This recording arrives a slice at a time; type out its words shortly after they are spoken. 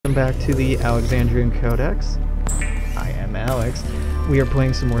welcome back to the Alexandrian Codex. I am Alex. We are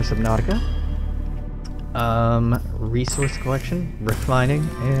playing some more Subnautica. Resource collection, refining,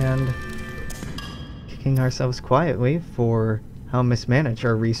 and kicking ourselves quietly for how mismanaged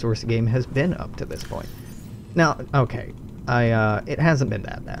our resource game has been up to this point. Now, okay, it hasn't been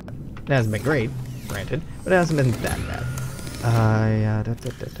that bad. It hasn't been great, granted, but it hasn't been that bad.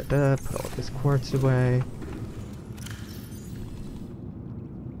 Put all this quartz away.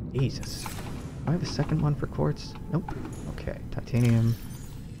 Jesus. Do I have a second one for quartz? Nope. Okay, titanium.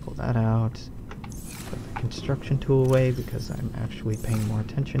 Pull that out. Put the construction tool away because I'm actually paying more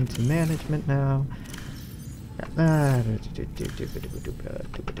attention to management now. Got that.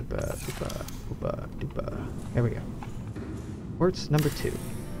 There we go. Quartz number 2.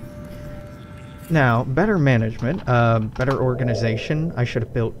 Now, better management, better organization. I should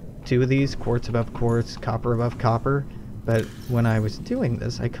have built 2 of these, quartz above quartz, copper above copper. But when I was doing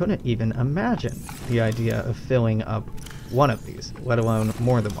this, I couldn't even imagine the idea of filling up one of these, let alone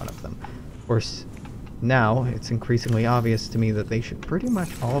more than one of them. Of course, now it's increasingly obvious to me that they should pretty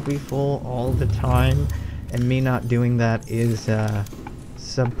much all be full all the time, and me not doing that is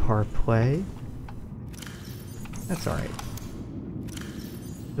subpar play. That's alright.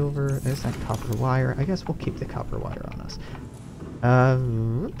 Silver, there's that copper wire. I guess we'll keep the copper wire on us. I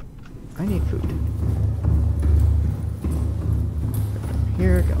need food.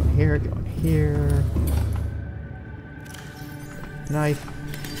 Here, going here, going here. Knife.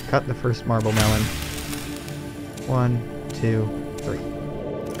 Cut the first marble melon. 1, 2, 3.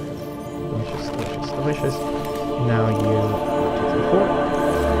 Delicious, delicious, delicious. Now you 1, 2, 3,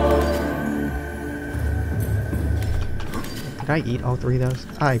 4. Did I eat all 3 of those?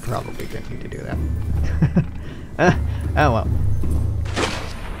 I probably didn't need to do that. Oh well.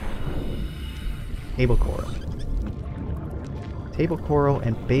 Table coral. Table coral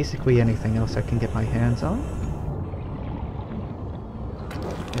and basically anything else I can get my hands on.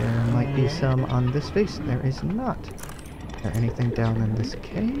 There might be some on this face. There is not. Is there anything down in this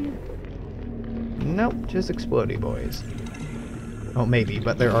cave? Nope, just explodey boys. Oh, maybe,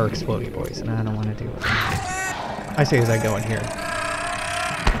 but there are explodey boys, and I don't want to deal with them. I say as I go in here.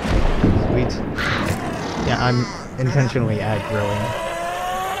 Sweet. Yeah, I'm intentionally aggroing.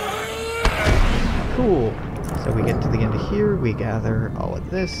 Cool. So we get to the end of here, we gather all of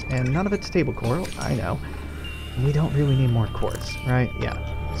this, and none of it's table coral, I know. We don't really need more quartz, right? Yeah.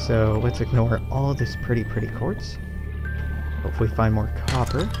 So let's ignore all this pretty quartz. Hopefully find more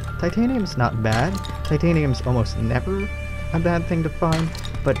copper. Titanium's not bad. Titanium's almost never a bad thing to find,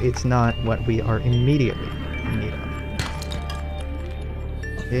 but it's not what we are immediately in need of.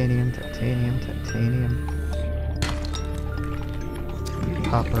 Titanium, titanium, titanium.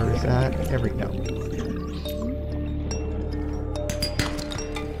 Copper is that? There we go.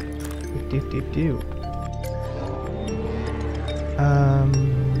 Do.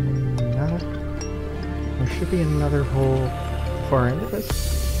 Nada. There should be another hole far into this.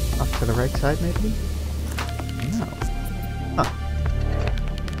 Off to the right side, maybe? No. Huh.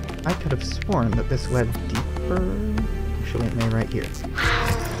 I could have sworn that this led deeper. Actually, it may right here.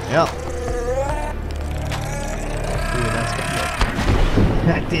 Yep. Ooh, that's gonna hit.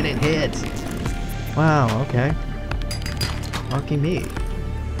 That didn't hit! Wow, okay. Lucky me.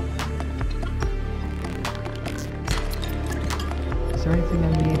 Is there anything I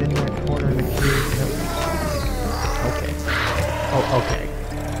need in that corner of the cube? Nope. Okay. Oh, okay.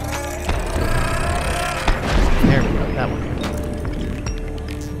 There we go, that one.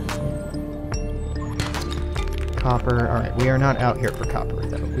 Copper. Alright, we are not out here for copper,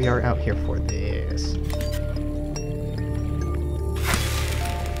 though. We are out here for this.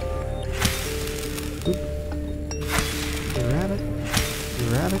 Oop. Grab it.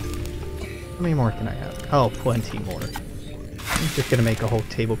 Grab it. How many more can I have? Oh, plenty more. I'm just gonna make a whole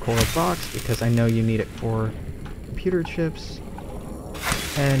table coral box because I know you need it for computer chips,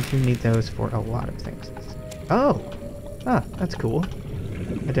 and you need those for a lot of things. Oh! Ah, that's cool.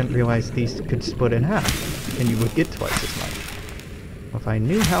 I didn't realize these could split in half, and you would get twice as much. Well, if I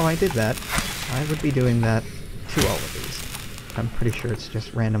knew how I did that, I would be doing that to all of these. I'm pretty sure it's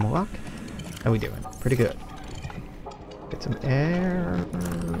just random luck. How we doing? Pretty good. Get some air.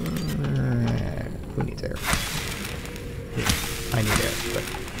 Who needs air? Yeah. I need air, but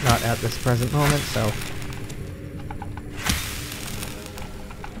not at this present moment, so...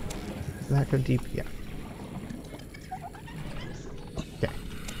 Does that go deep? Yeah. Okay.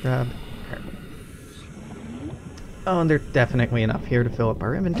 Grab air. Oh, and there's definitely enough here to fill up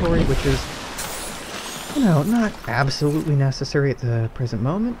our inventory, which is, you know, not absolutely necessary at the present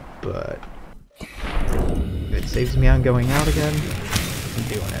moment, but it saves me on going out again.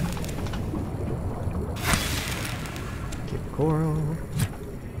 doing it. Keep coral.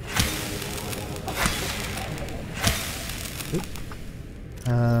 Oop.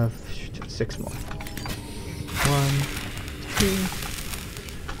 6 more. 1, 2,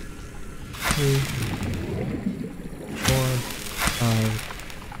 3, 4, 5,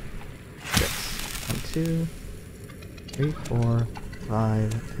 6. 1, 2, 3, 4,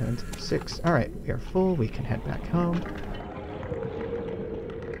 5, and 6. Alright, we are full. We can head back home.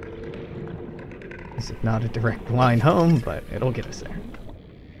 This is not a direct line home, but it'll get us there.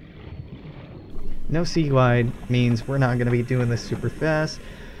 No seawide means we're not going to be doing this super fast.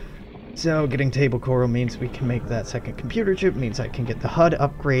 So getting table coral means we can make that second computer chip, means I can get the HUD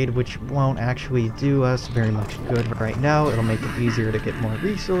upgrade, which won't actually do us very much good right now. It'll make it easier to get more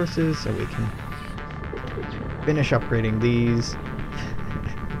resources, so we can finish upgrading these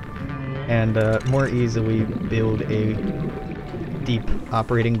and more easily build a deep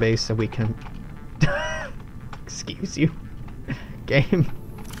operating base so we can excuse you, game.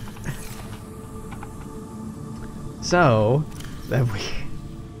 So that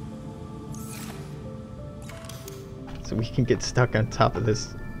we can get stuck on top of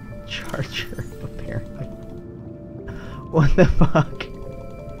this charger, apparently. What the fuck?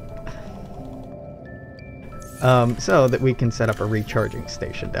 So that we can set up a recharging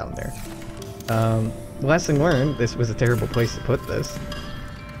station down there. Lesson learned, this was a terrible place to put this.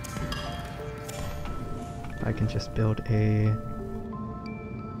 I can just build a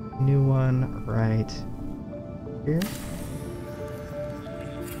new one right here.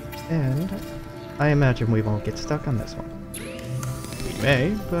 And I imagine we won't get stuck on this one. We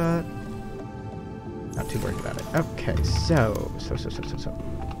may, but not too worried about it. Okay, so.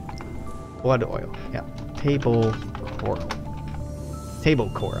 Blood oil, yeah. Table coral. Table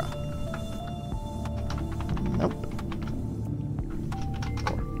cora. Nope.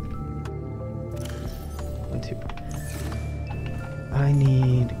 4. 1, 2. I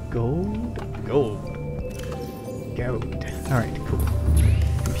need gold. Gold. Alright, cool.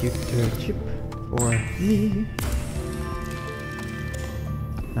 Computer chip for me.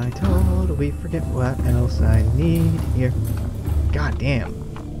 I totally forget what else I need here. God damn.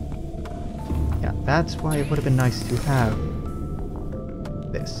 Yeah, that's why it would have been nice to have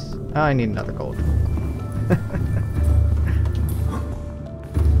this. I need another gold. There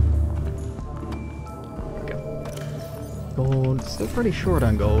we go. Gold. Still pretty short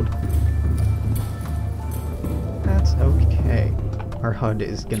on gold. That's okay. Our HUD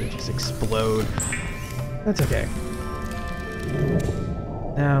is gonna just explode. That's okay.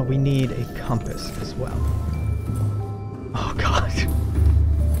 Now we need a compass as well. Oh god.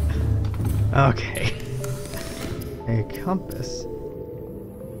 Okay. A compass.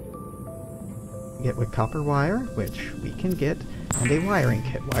 Get with copper wire, which we can get, and a wiring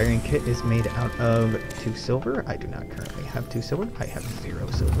kit. Wiring kit is made out of 2 silver. I do not currently have 2 silver. I have 0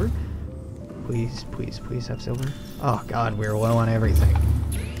 silver. Please, please, please have silver. Oh god, we're low on everything.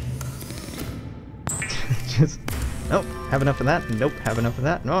 Just, nope, have enough of that. Nope, have enough of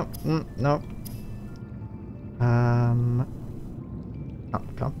that. Nope, nope.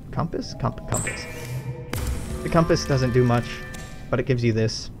 Compass? Compass. The compass doesn't do much, but it gives you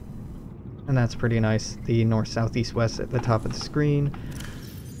this. And that's pretty nice. The north, south, east, west at the top of the screen.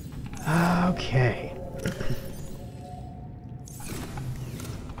 Okay.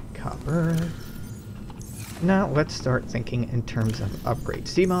 Copper. Now let's start thinking in terms of upgrades.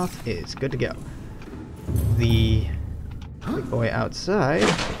 Seamoth is good to go. The big boy outside,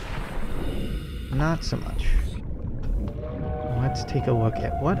 not so much. Let's take a look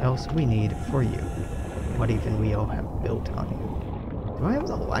at what else we need for you. What even we all have built on you. Do I have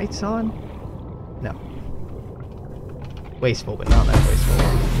the lights on? No. Wasteful, but not that wasteful.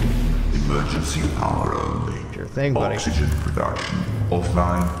 Emergency power only. Sure thing, buddy. Oxygen production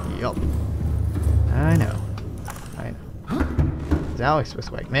offline. Yup. I know. Alex was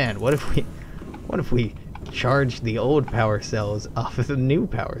like, man, what if we charge the old power cells off of the new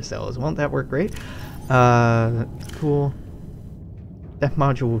power cells? Won't that work great? Cool. That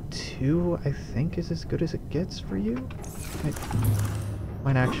module 2, I think, is as good as it gets for you.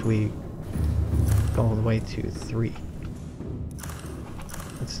 Might actually go all the way to 3.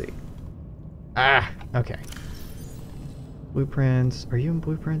 Let's see. Ah, okay. Blueprints. Are you in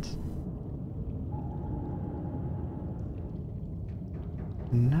blueprints?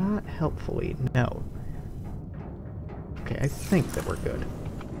 Not helpfully, no. Okay, I think that we're good.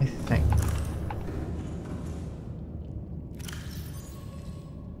 I think.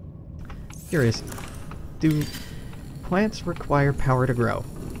 Curious. Do plants require power to grow?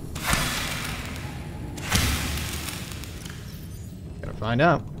 Gotta find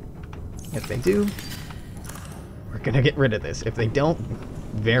out. If they do, we're gonna get rid of this. If they don't,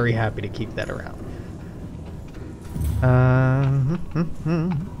 very happy to keep that around.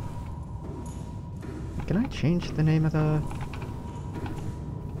 Can I change the name of the...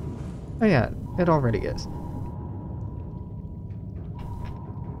 Oh yeah, it already is.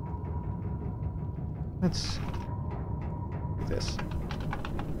 Let's do this.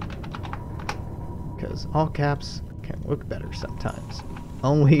 Because all caps can look better sometimes.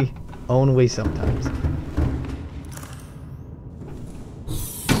 Only sometimes.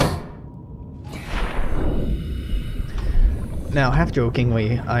 Now,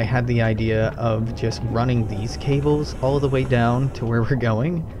 half-jokingly, I had the idea of just running these cables all the way down to where we're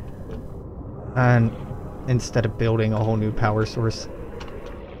going, and instead of building a whole new power source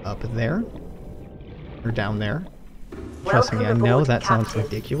up there, or down there. Trust me, I know that sounds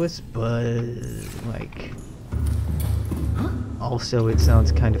ridiculous, but, like... Also, it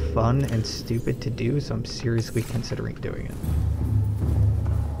sounds kind of fun and stupid to do, so I'm seriously considering doing it.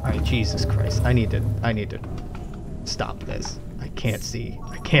 Alright, Jesus Christ, I need to stop this. I can't see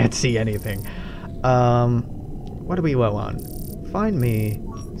anything. What are we low on? Find me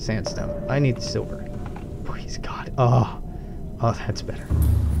sandstone. I need silver. Please God. Oh, that's better.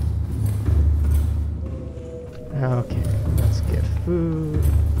 Okay, let's get food.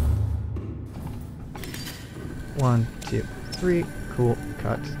 1, 2, 3. Cool.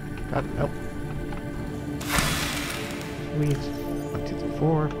 Cut. Nope. Sweet. 1, 2, 3,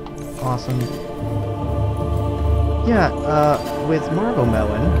 4. Awesome. Yeah, with Marble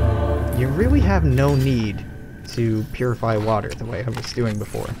Melon, you really have no need to purify water the way I was doing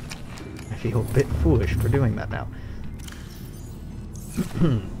before. I feel a bit foolish for doing that now.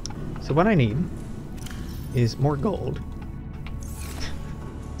 So what I need is more gold.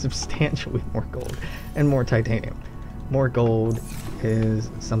 Substantially more gold. And more titanium. More gold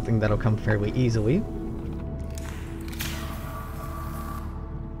is something that'll come fairly easily.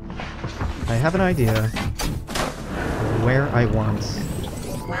 I have an idea of where I want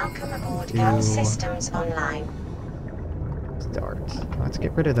Welcome aboard All systems online. Start. Let's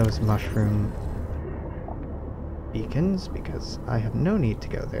get rid of those mushroom beacons because I have no need to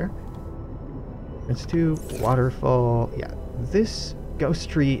go there. Let's do waterfall. Yeah, this ghost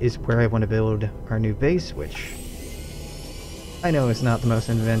tree is where I want to build our new base, which I know is not the most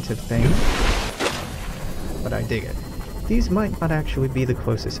inventive thing, but I dig it. These might not actually be the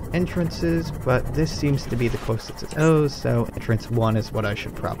closest entrances, but this seems to be the closest to those, so entrance 1 is what I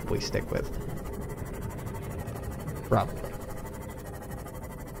should probably stick with. Probably.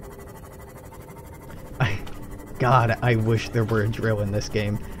 God, I wish there were a drill in this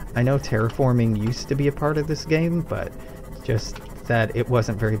game. I know terraforming used to be a part of this game, but just that it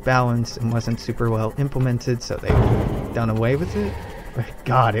wasn't very balanced and wasn't super well implemented, so they've done away with it. But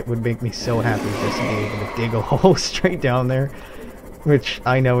God, it would make me so happy just to be able to dig a hole straight down there, which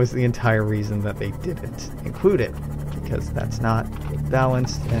I know is the entire reason that they didn't include it, because that's not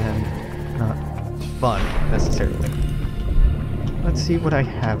balanced and not fun, necessarily. Let's see what I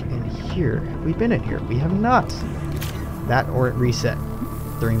have in here. Have we been in here? We have not. That or it reset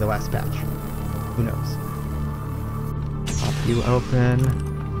during the last patch. Who knows? Pop you open.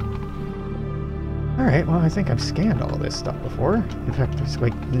 Alright, well I think I've scanned all this stuff before. In fact, there's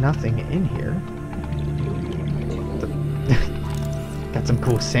like nothing in here. Got some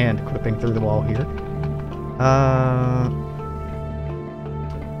cool sand clipping through the wall here.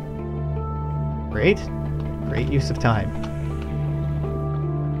 Great use of time.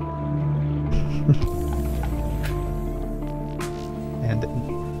 And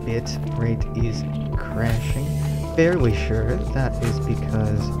bit rate is crashing. Fairly sure that is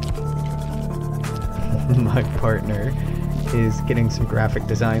because my partner is getting some graphic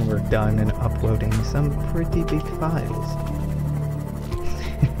design work done and uploading some pretty big files.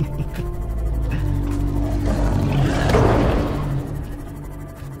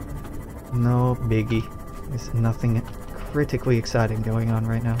 No biggie. There's nothing critically exciting going on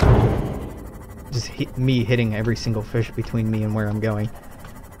right now. Just me hitting every single fish between me and where I'm going.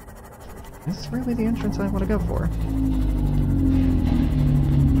 This is really the entrance I want to go for.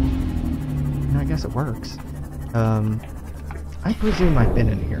 I guess it works. I presume I've been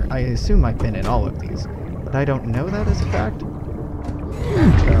in here. I assume I've been in all of these, but I don't know that as a fact. So,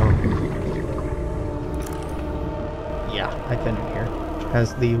 yeah, I've been in here.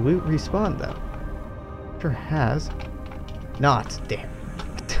 Has the loot respawned though? Sure has. Not, damn.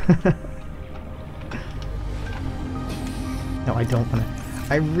 No, I don't want to.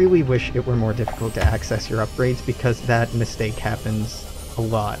 I really wish it were more difficult to access your upgrades because that mistake happens a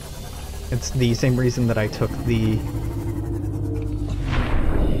lot. It's the same reason that I took the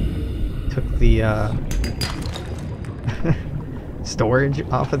took the storage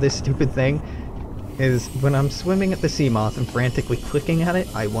off of this stupid thing is when I'm swimming at the sea moth and frantically clicking at it,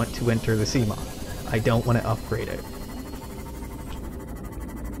 I want to enter the sea moth. I don't want to upgrade it.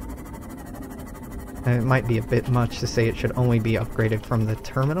 And it might be a bit much to say it should only be upgraded from the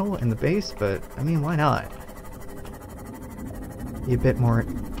terminal and the base, but I mean, why not? Be a bit more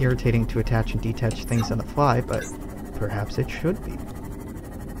irritating to attach and detach things on the fly, but perhaps it should be.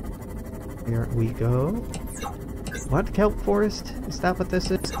 Here we go. What? Kelp Forest? Is that what this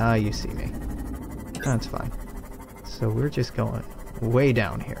is? Ah, you see me. That's fine. So we're just going way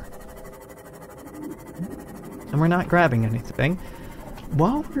down here. And we're not grabbing anything.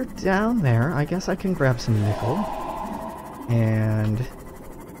 While we're down there, I guess I can grab some nickel. And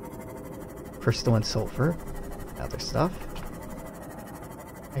crystalline sulfur. Other stuff.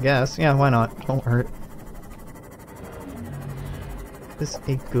 I guess. Yeah, why not? Won't hurt. This is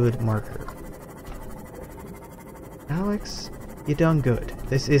a good marker. Alex, you done good.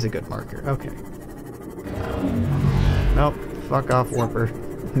 This is a good marker. Okay. Nope. Fuck off, Warper.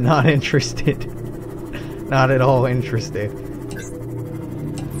 Not interested. Not at all interested.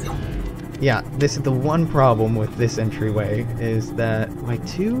 Yeah, this is the one problem with this entryway, is that, like,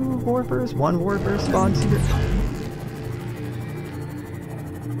 one warper spawns here.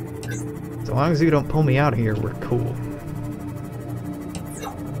 So long as you don't pull me out of here, we're cool.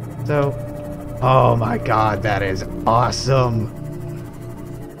 So, oh my god, that is awesome!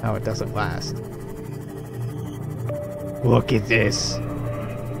 Oh, it doesn't last. Look at this!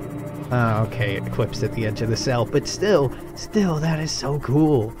 Oh, okay, it clips at the edge of the cell, but still, that is so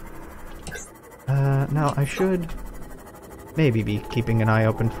cool! Now I should maybe be keeping an eye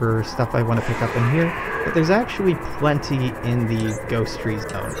open for stuff I want to pick up in here, but there's actually plenty in the ghost tree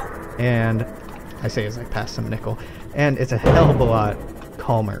zone. And I say as I pass some nickel, and it's a hell of a lot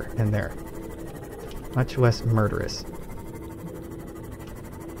calmer in there. Much less murderous.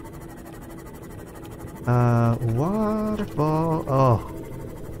 Waterfall. Oh.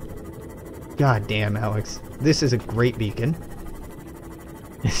 God damn, Alex. This is a great beacon.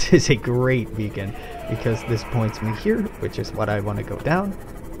 This is a great beacon, because this points me here, which is what I want to go down.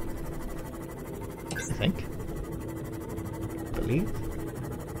 I think. I believe.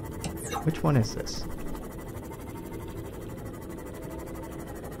 Which one is this?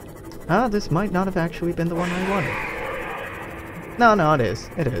 Ah, this might not have actually been the one I wanted. No, it is.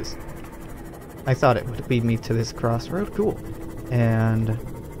 It is. I thought it would lead me to this crossroad. Cool. And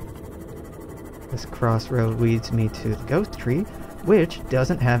this crossroad leads me to the ghost tree, which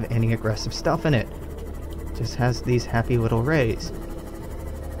doesn't have any aggressive stuff in it. Just has these happy little rays.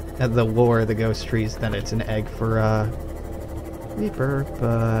 The lore of the ghost tree is that it's an egg for Reaper,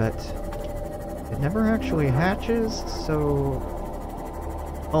 but it never actually hatches, so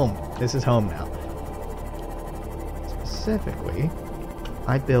home. This is home now. Specifically,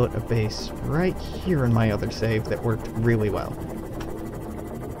 I built a base right here in my other save that worked really well.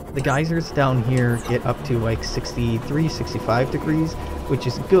 The geysers down here get up to like 63, 65 degrees, which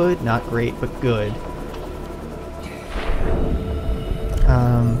is good, not great, but good.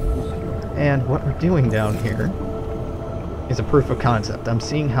 And what we're doing down here is a proof of concept. I'm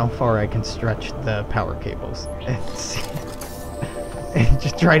seeing how far I can stretch the power cables. And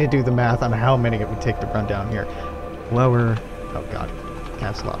just try to do the math on how many it would take to run down here. Lower... Oh god.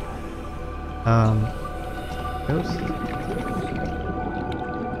 Caps lock.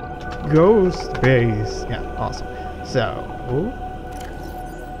 Ghost base. Yeah, awesome. So,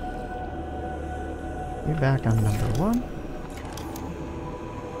 you're back on number 1.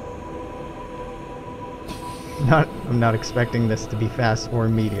 I'm not expecting this to be fast or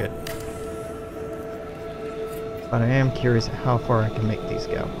immediate. But I am curious how far I can make these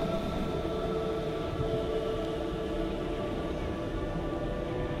go.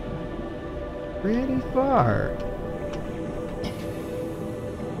 Pretty far.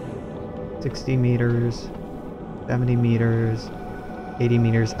 60 meters, 70 meters, 80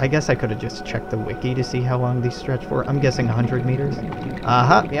 meters. I guess I could have just checked the wiki to see how long these stretch for. I'm guessing 100 meters.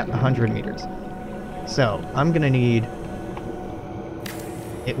 Aha, yeah, 100 meters. So, I'm gonna need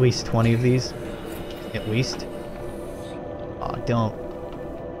at least 20 of these. At least. Aw, don't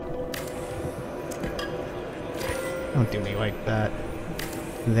do me like that.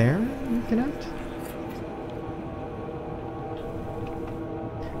 There, you connect?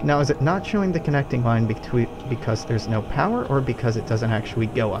 Now, is it not showing the connecting line because there's no power, or because it doesn't actually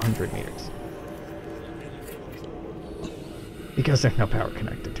go 100 meters? Because there's no power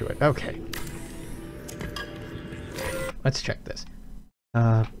connected to it. Okay. Let's check this.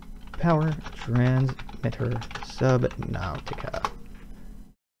 Power transmitter Subnautica.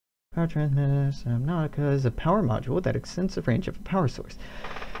 Power transmitter, Subnautica is a power module that extends the range of a power source.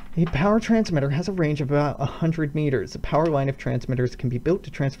 A power transmitter has a range of about 100 meters. A power line of transmitters can be built to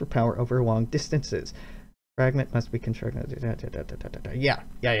transfer power over long distances. Fragment must be constructed. Yeah.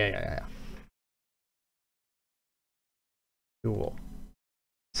 Cool.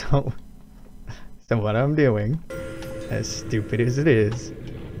 So what I'm doing, as stupid as it is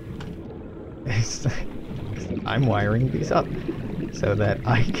I'm wiring these up so that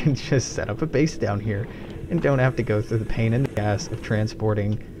I can just set up a base down here and don't have to go through the pain in the ass of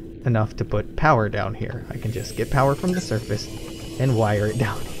transporting enough to put power down here. I can just get power from the surface and wire it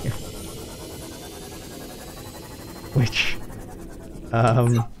down here. Which,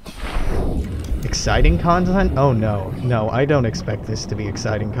 exciting content? Oh no, I don't expect this to be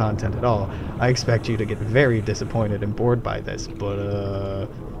exciting content at all. I expect you to get very disappointed and bored by this, but,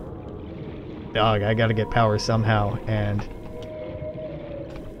 dog, I gotta get power somehow, and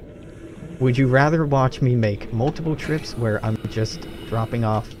would you rather watch me make multiple trips where I'm just dropping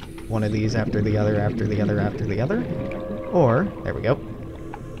off one of these after the other, after the other, after the other? Or, there we go.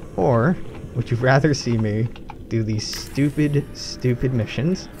 Or, would you rather see me do these stupid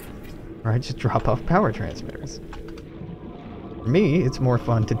missions where I just drop off power transmitters? For me, it's more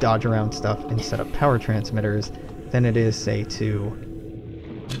fun to dodge around stuff and set up power transmitters than it is, say, to...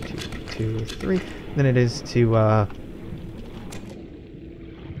 1, 2, 3... than it is to,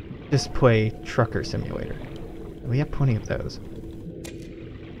 just play Trucker Simulator. We have plenty of those.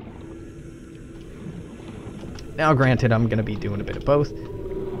 Now, granted, I'm going to be doing a bit of both.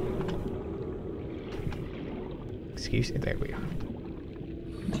 Excuse me, there we are.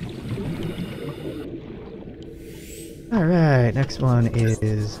 Alright, next one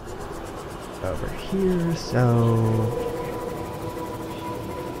is over here, so...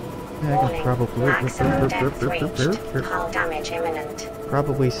 I can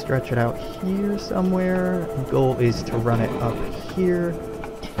probably stretch it out here somewhere. The goal is to run it up here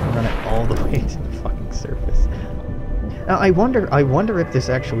and run it all the way to the fucking surface. Now I wonder if this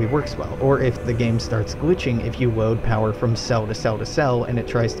actually works well, or if the game starts glitching if you load power from cell to cell to cell and it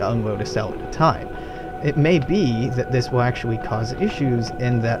tries to unload a cell at a time. It may be that this will actually cause issues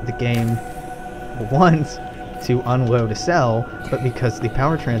in that the game wants to unload a cell, but because the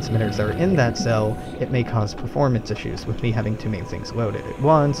power transmitters are in that cell, it may cause performance issues with me having too many things loaded at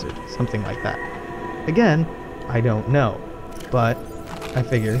once, or something like that. Again, I don't know, but I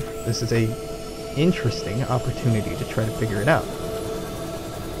figure this is a interesting opportunity to try to figure it out.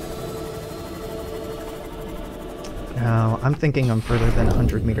 Now, I'm thinking I'm further than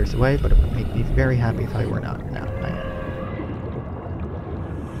 100 meters away, but it would make me very happy if I were not. No, I am.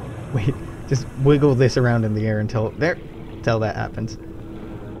 Wait. Just wiggle this around in the air until that happens.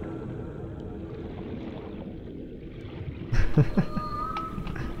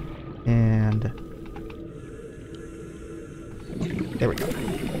 And there we go.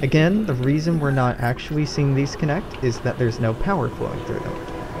 Again, the reason we're not actually seeing these connect is that there's no power flowing through them.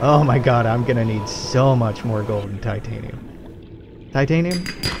 Oh my god, I'm gonna need so much more gold and titanium. Titanium?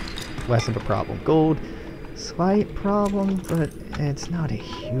 Less of a problem. Gold, slight problem, but it's not a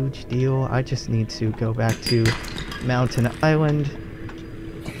huge deal. I just need to go back to Mountain Island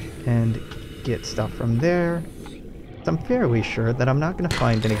and get stuff from there. I'm fairly sure that I'm not going to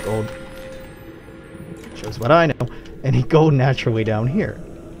find any gold. Shows what I know. Any gold naturally down here.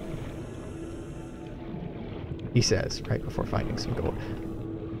 He says, right before finding some gold.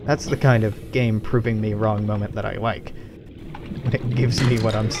 That's the kind of game proving me wrong moment that I like. When it gives me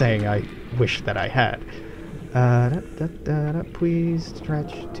what I'm saying I wish that I had. Please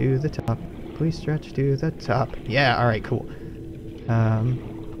stretch to the top. Please stretch to the top. Yeah, alright, cool.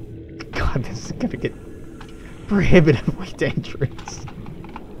 God, this is gonna get prohibitively dangerous.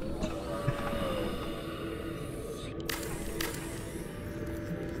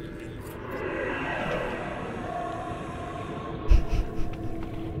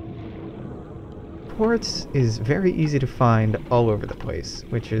 Ports is very easy to find all over the place,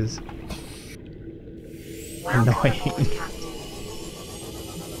 which is annoying.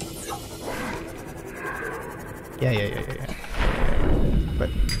 Yeah. But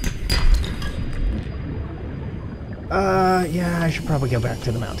yeah, I should probably go back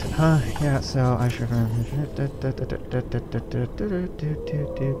to the mountain, huh? Yeah, so I should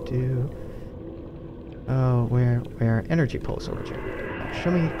oh, where energy pulse origin. Show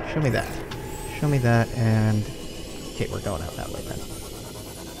me that. Show me that, and okay, we're going out that way then.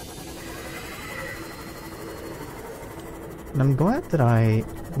 And I'm glad that I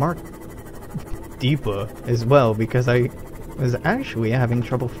marked Deepa as well, because I was actually having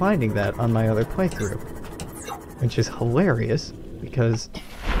trouble finding that on my other playthrough. Which is hilarious, because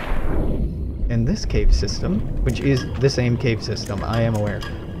in this cave system, which is the same cave system, I am aware.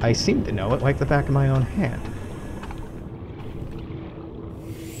 I seem to know it like the back of my own hand.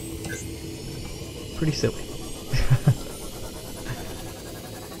 Pretty silly.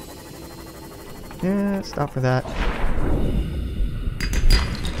 Yeah, stop for that.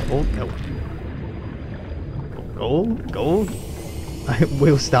 Gold, no. Gold, gold. I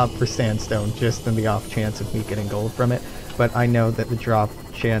will stop for sandstone just in the off chance of me getting gold from it, but I know that the drop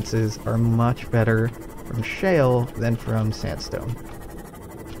chances are much better from shale than from sandstone.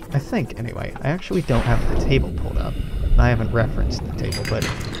 I think, anyway. I actually don't have the table pulled up. I haven't referenced the table, but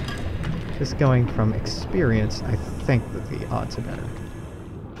just going from experience, I think that the odds are better.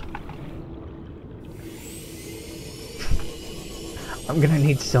 I'm gonna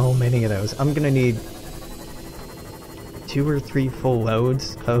need so many of those. I'm gonna need 2 or 3 full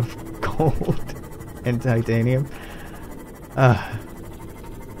loads of gold and titanium.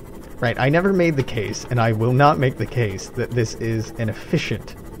 Right, I never made the case, and I will not make the case that this is an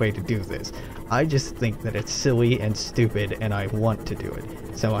efficient way to do this. I just think that it's silly and stupid, and I want to do it.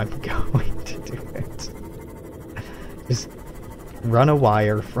 So I'm going to do it. Just run a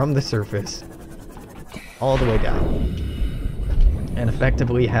wire from the surface all the way down. And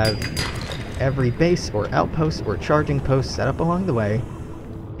effectively have every base or outpost or charging post set up along the way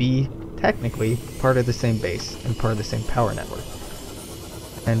be technically part of the same base and part of the same power network.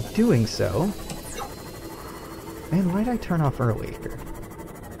 And doing so... Man, why did I turn off early here?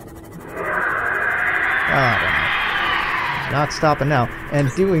 I don't know. Not stopping now. And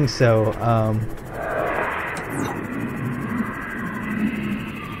doing so,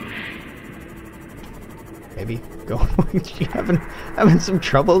 maybe go. You having some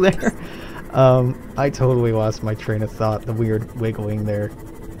trouble there? I totally lost my train of thought. The weird wiggling there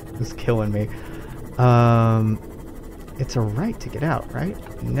was killing me. It's a right to get out, right?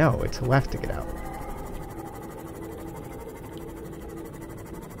 No, it's a left to get out.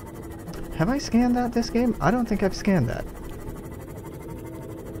 Have I scanned that this game? I don't think I've scanned that.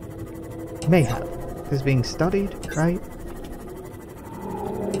 May have. Is being studied, right?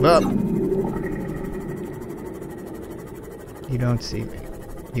 Up. You don't see me.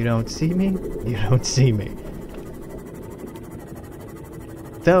 You don't see me? You don't see me.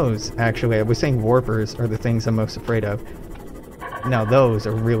 Those, actually, I was saying warpers are the things I'm most afraid of. Now, those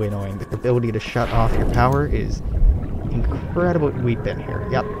are really annoying. The ability to shut off your power is incredible. We've been here.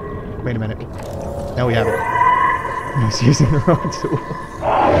 Yep. Wait a minute. No, we haven't. I was using the wrong tool.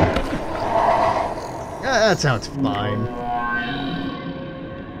 That sounds fine.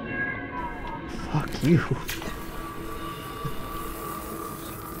 Fuck you.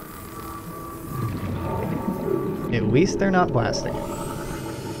 At least they're not blasting it.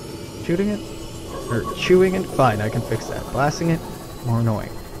 Shooting it? Or chewing it? Fine, I can fix that. Blasting it? More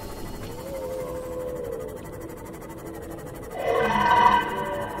annoying.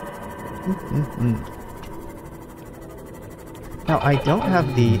 Now, I don't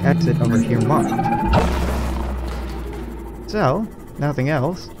have the exit over here marked. So, nothing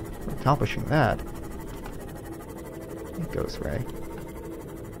else. Accomplishing that. It goes right.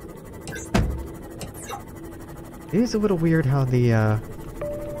 It is a little weird how the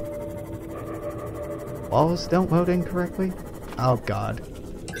walls don't load in correctly. Oh god.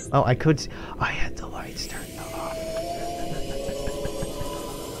 Oh, I could. I had the lights turned off.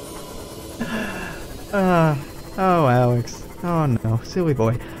 Oh, Alex. Oh no, silly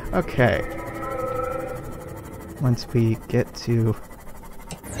boy. Okay. Once we get to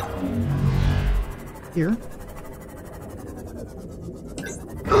here.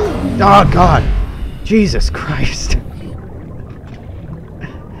 Oh god! Jesus Christ.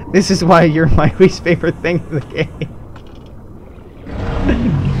 This is why you're my least favorite thing in the game.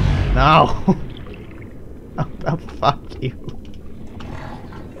 No. Oh, fuck you.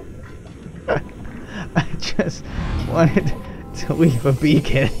 I just wanted to leave a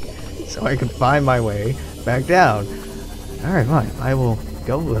beacon so I could find my way back down. Alright, fine. I will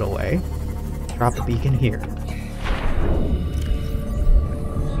go a little way. Drop a beacon here.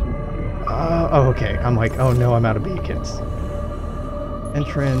 Oh, okay. I'm like, oh no, I'm out of beacons.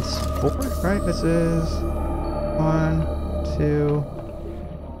 Entrance 4, right? This is 1, 2.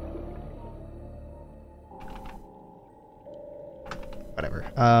 Whatever.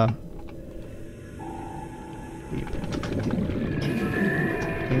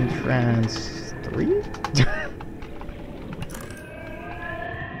 Entrance 3?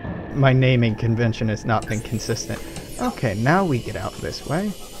 My naming convention has not been consistent. Okay, now we get out this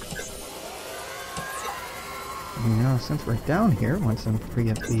way. Now, since we're down here, once I'm free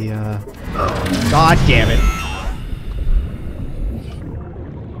of the, God damn it!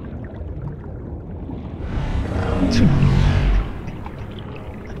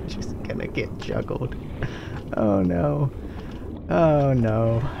 I'm just gonna get juggled. Oh no. Oh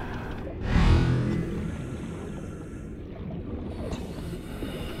no.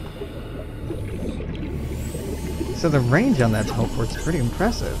 So the range on that teleport's pretty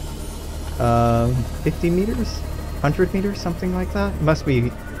impressive. 50 meters? 100 meters? Something like that? Must be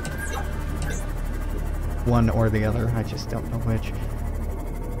one or the other. I just don't know which.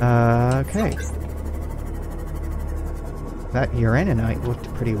 Okay. That Uranite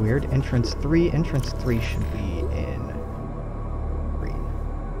looked pretty weird. Entrance 3 should be in green.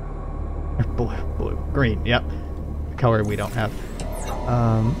 Or blue. Green, yep. The color we don't have.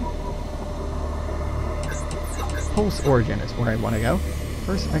 Pulse Origin is where I want to go.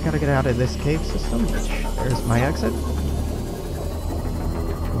 First, I gotta get out of this cave system, which there's my exit.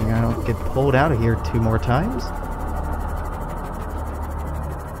 I don't get pulled out of here 2 more times.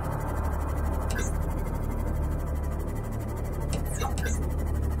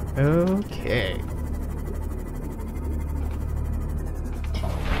 Okay.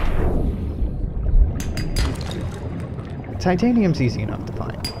 Titanium's easy enough to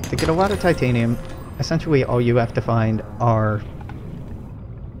find. To get a lot of titanium, essentially all you have to find are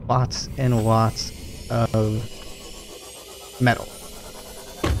lots and lots of metal.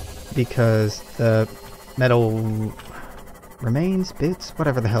 Because the metal remains, bits,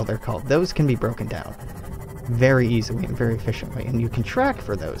 whatever the hell they're called, those can be broken down very easily and very efficiently, and you can track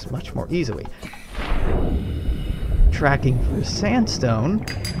for those much more easily. Tracking for sandstone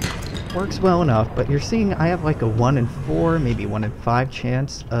works well enough, but you're seeing I have like a 1 in 4, maybe 1 in 5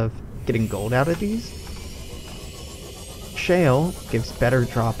 chance of getting gold out of these. Shale gives better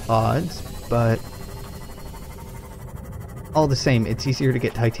drop odds, but all the same, it's easier to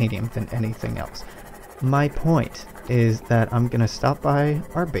get titanium than anything else. My point is that I'm gonna stop by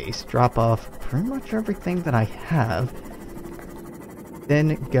our base, drop off pretty much everything that I have,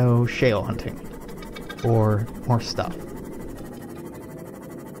 then go shale hunting for more stuff.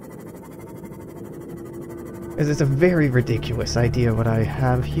 Because it's a very ridiculous idea what I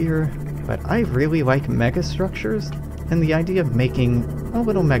have here, but I really like megastructures, and the idea of making a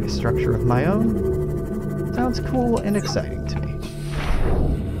little megastructure of my own sounds cool and exciting to me.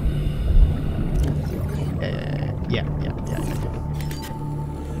 Yeah.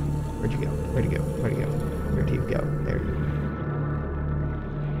 Where'd you go? Where'd you go? Where'd you go? Where do you go? There you go.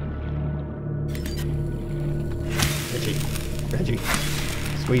 Reggie.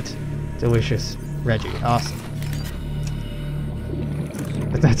 Sweet. Delicious. Reggie. Awesome.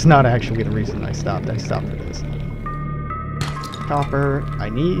 But that's not actually the reason I stopped. I stopped for this. Copper. I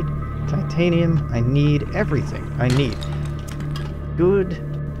need. Titanium. I need everything. I need. Good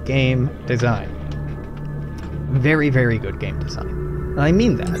game design. Very, very good game design. And I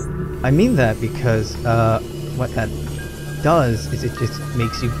mean that. I mean that because what that does is it just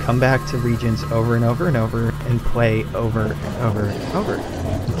makes you come back to regions over and over and over and play over and over and over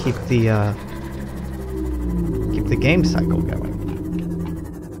and keep the game cycle going.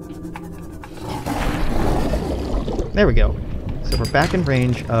 There we go. So we're back in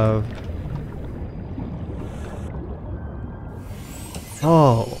range of...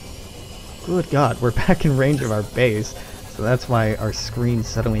 Oh, good God, we're back in range of our base. So that's why our screen's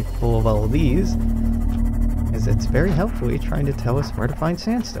suddenly full of all of these, is it's very helpfully trying to tell us where to find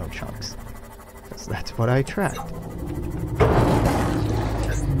sandstone chunks. Because that's what I tracked.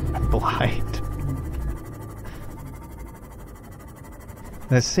 I'm blind.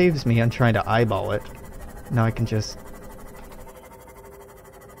 This saves me on trying to eyeball it. Now I can just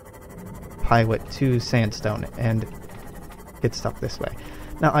pilot to sandstone and get stuff this way.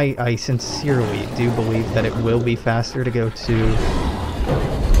 Now, I sincerely do believe that it will be faster to go to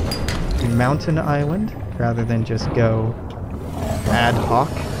Mountain Island rather than just go ad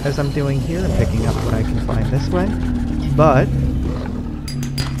hoc as I'm doing here and picking up what I can find this way. But,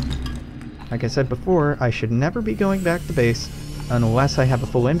 like I said before, I should never be going back to base unless I have a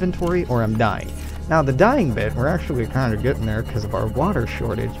full inventory or I'm dying. Now, the dying bit, we're actually kind of getting there because of our water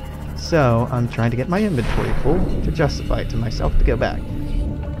shortage, so I'm trying to get my inventory full to justify it to myself to go back.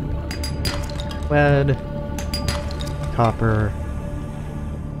 Lead, copper,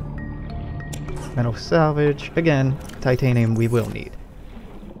 metal salvage, again, titanium we will need.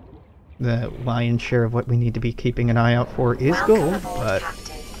 The lion's share of what we need to be keeping an eye out for is gold, but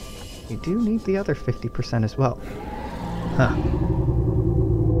we do need the other 50% as well. Huh.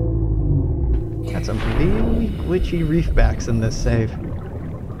 Got some really glitchy reefbacks in this save.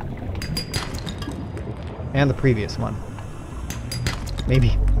 And the previous one.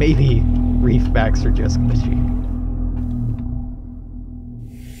 Maybe reefbacks are just glitchy.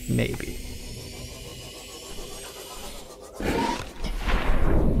 Maybe.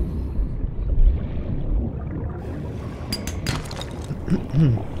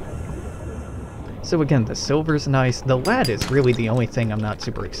 So again, the silver's nice. The lead is really the only thing I'm not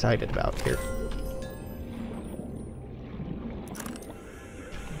super excited about here.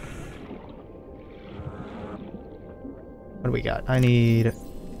 What do we got? I need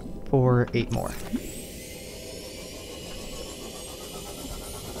 8 more.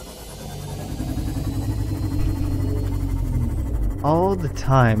 All the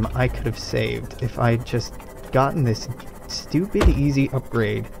time I could have saved if I'd just gotten this stupid easy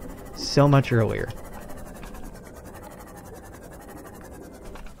upgrade so much earlier.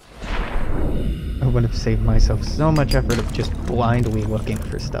 I would have saved myself so much effort of just blindly looking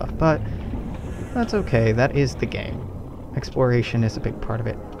for stuff, but that's okay, that is the game. Exploration is a big part of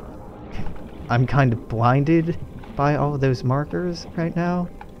it. I'm kind of blinded by all of those markers right now,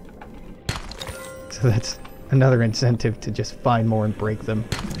 so that's another incentive to just find more and break them.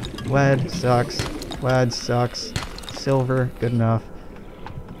 Lead sucks. Lead sucks. Silver, good enough.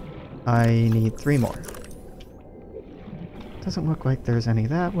 I need 3 more. Doesn't look like there's any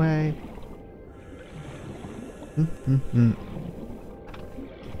that way.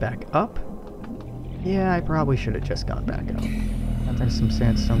 Back up? Yeah, I probably should have just gone back up. And there's some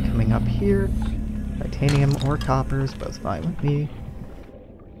sandstone coming up here. Titanium or coppers, both fine with me.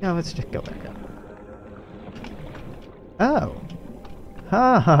 Yeah, let's just go back up. Oh.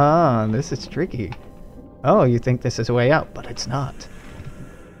 Ha ha ha, this is tricky. Oh, you think this is a way out, but it's not.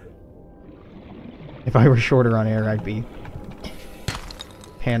 If I were shorter on air, I'd be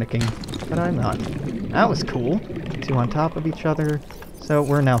panicking, but I'm not. That was cool. 2 on top of each other, so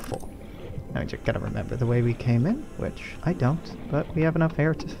we're now full. Now I just gotta remember the way we came in, which I don't, but we have enough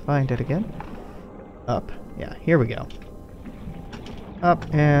air to find it again. Up. Yeah, here we go. Up,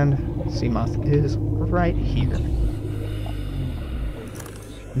 and Seamoth is right here.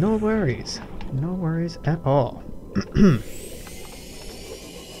 No worries. No worries at all.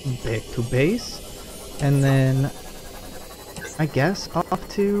 Back to base. And then, I guess, off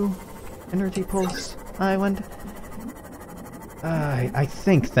to Energy Pulse Island. I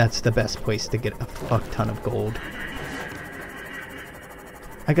think that's the best place to get a fuck ton of gold.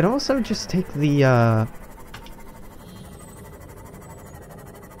 I could also just take the,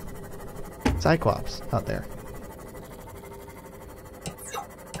 Cyclops out there.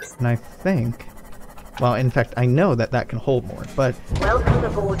 And I think... Well, in fact, I know that that can hold more, but... Welcome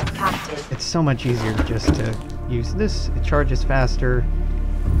aboard, Captain. It's so much easier just to use this. It charges faster.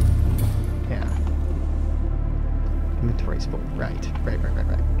 Yeah. Inventory's full. Right.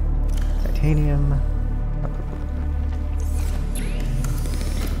 Titanium.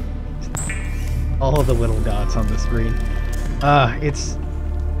 All the little dots on the screen.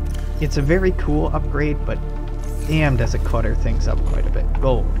 It's a very cool upgrade, but damn does it clutter things up quite a bit.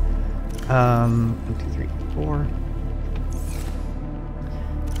 Gold. 1, 2, 3, 4.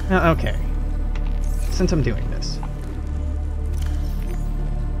 Okay. Since I'm doing this,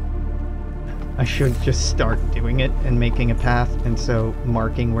 I should just start doing it and making a path, and so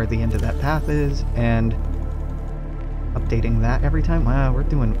marking where the end of that path is and updating that every time. Wow, we're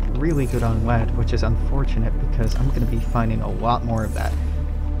doing really good on lead, which is unfortunate because I'm going to be finding a lot more of that.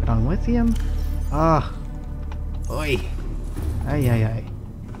 But on lithium? Ah. Oi. Ay.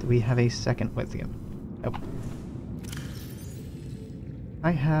 Do we have a second lithium? Nope.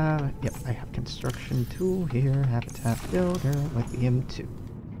 I have construction tool here, habitat builder, lithium 2.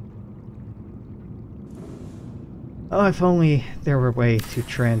 Oh, if only there were a way to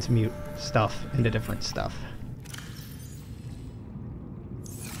transmute stuff into different stuff.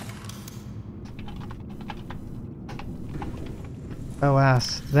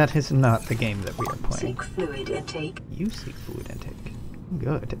 Alas, that is not the game that we are playing. Seek fluid intake. You seek fluid intake.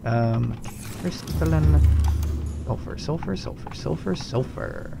 Good. Crystalline. Sulfur.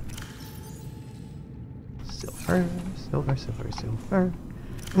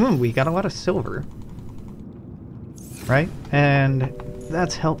 We got a lot of silver. Right? And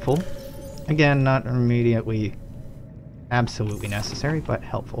that's helpful. Again, not immediately absolutely necessary, but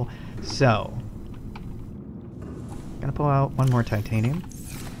helpful. So, gonna pull out 1 more titanium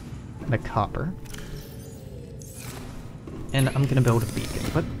and a copper. And I'm gonna build a beacon.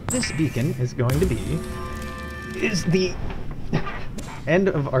 But this beacon is going to be the end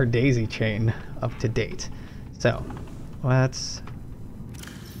of our daisy chain up to date. So, let's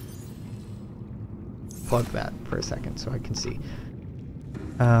plug that for a second so I can see.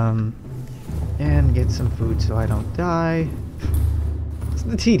 And get some food so I don't die. It's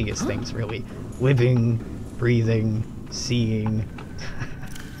the tedious things, really. Living, breathing, seeing.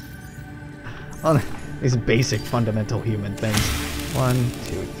 All these basic fundamental human things. 1,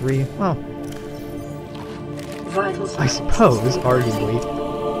 2, 3. Well, I suppose,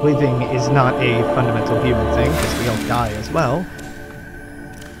 arguably, living is not a fundamental human thing, because we all die as well.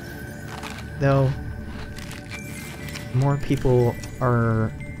 Though, more people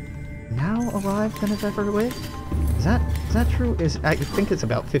are now alive than have ever lived? Is that true? I think it's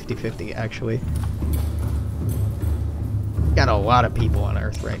about 50-50, actually. Got a lot of people on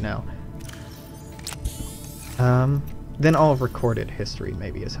Earth right now. Then all of recorded history,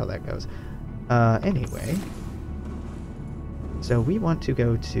 maybe, is how that goes. Anyway. So we want to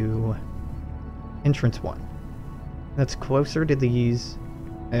go to entrance 1. That's closer to these,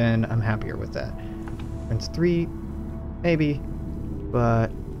 and I'm happier with that. Entrance 3, maybe, but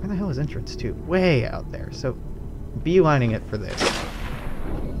where the hell is entrance 2? Way out there. So beelining it for this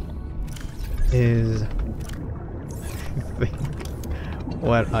is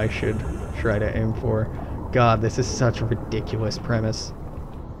what I should try to aim for. God, this is such a ridiculous premise.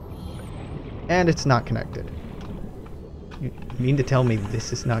 And it's not connected. You mean to tell me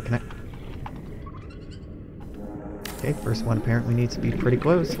this is not connected? Okay, first one apparently needs to be pretty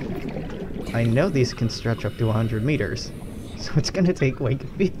close. I know these can stretch up to 100 meters. So it's gonna take like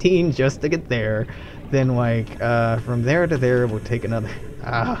 15 just to get there. Then like, from there to there will take another...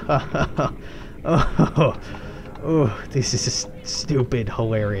 Oh, this is a stupid,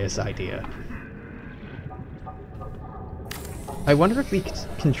 hilarious idea. I wonder if we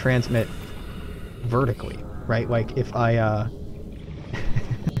can transmit vertically, right? Like, if I,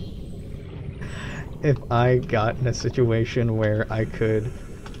 if I got in a situation where I could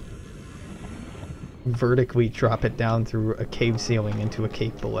vertically drop it down through a cave ceiling into a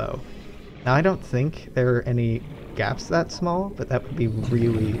cave below. Now, I don't think there are any gaps that small, but that would be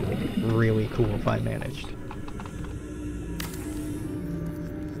really, really cool if I managed.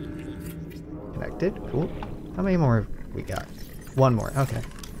 Connected, cool. How many more have we got? One more, okay.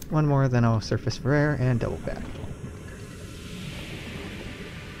 One more, then I'll surface for air and double back.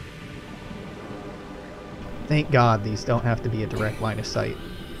 Thank God these don't have to be a direct line of sight.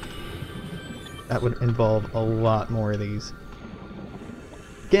 That would involve a lot more of these.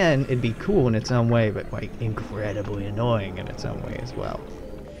 Again, it'd be cool in its own way, but like incredibly annoying in its own way as well.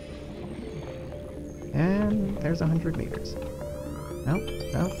 And there's 100 meters. Nope,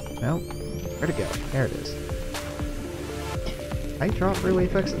 nope, nope. Where'd it go? There it is. I drop really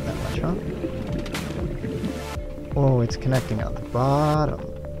fix it that much, huh? Oh, it's connecting out the bottom.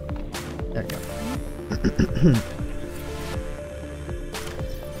 There you go.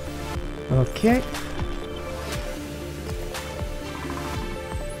 Okay.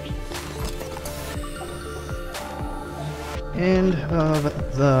 End of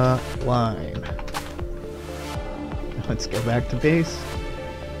the line. Let's go back to base.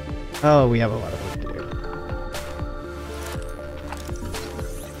 Oh, we have a lot of work to do.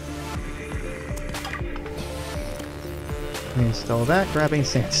 Install that, grabbing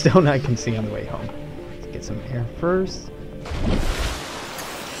sandstone I can see on the way home. Let's get some air first.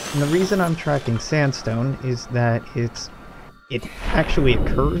 And the reason I'm tracking sandstone is that it actually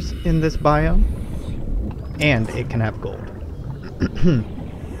occurs in this biome, and it can have gold.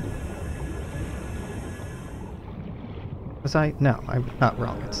 Was I? No, I'm not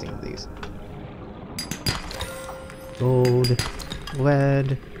wrong at seeing these. Gold,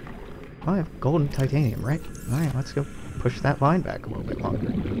 lead. Oh, I have gold and titanium, right? Alright, let's go push that line back a little bit longer.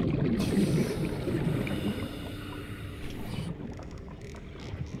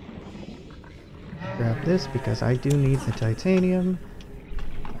 Grab this because I do need the titanium.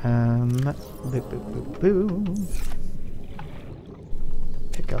 Boo, boo, boo, boo.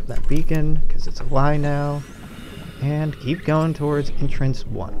 Pick up that beacon because it's a lie now. And keep going towards entrance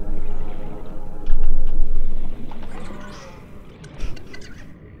 1.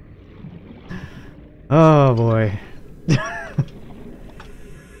 Oh boy.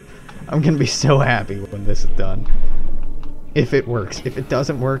 I'm gonna be so happy when this is done. If it works. If it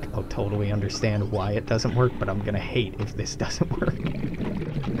doesn't work, I'll totally understand why it doesn't work, but I'm gonna hate if this doesn't work.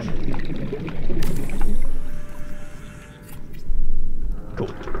 Cool.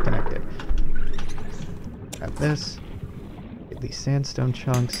 Connected. Grab this. Get these sandstone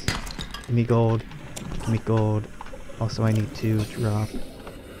chunks. Give me gold. Give me gold. Also, I need to drop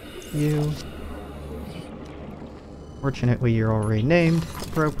you. Fortunately, you're already named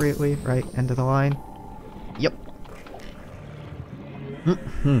appropriately, right? End of the line. Yep.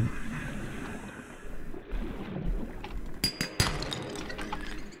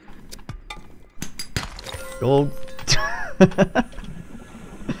 Gold.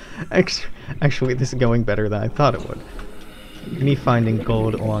 Actually, this is going better than I thought it would. Me finding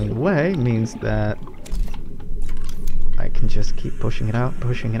gold along the way means that I can just keep pushing it out,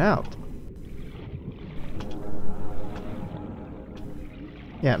 pushing it out.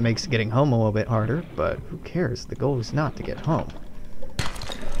 Yeah, it makes getting home a little bit harder, but who cares? The goal is not to get home.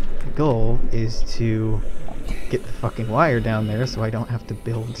 The goal is to get the fucking wire down there so I don't have to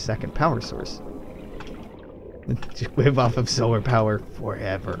build a second power source. Just live off of solar power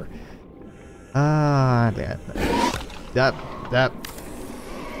forever. That.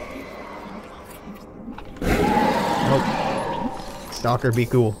 Nope. Stalker, be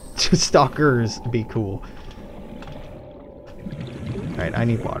cool. Stalkers, be cool. Alright, I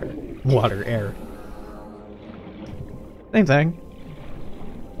need water. Water, air. Same thing.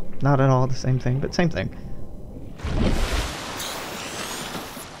 Not at all the same thing, but same thing.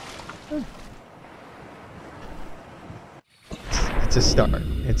 It's a start.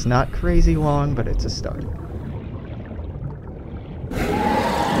 It's not crazy long, but it's a start. Yeah.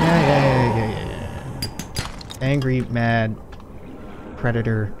 Angry, mad,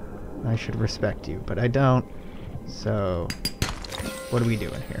 predator. I should respect you, but I don't. So, what are we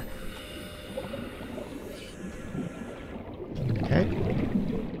doing here? Okay.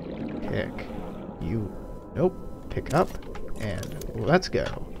 Pick you. Nope. Pick up. And let's go.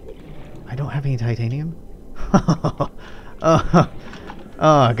 I don't have any titanium?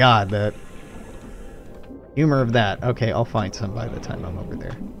 Oh god, the humor of that. Okay, I'll find some by the time I'm over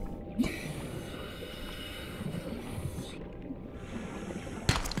there.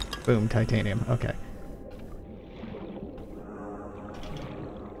 Boom, titanium. Okay.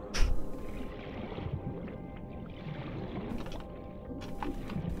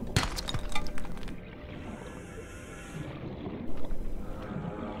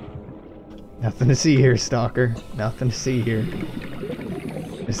 Nothing to see here, Stalker. Nothing to see here.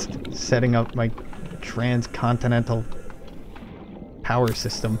 Just setting up my transcontinental power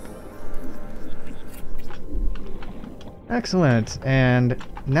system. Excellent. And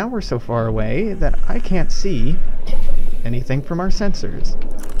now we're so far away that I can't see anything from our sensors.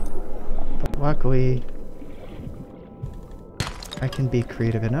 But luckily, I can be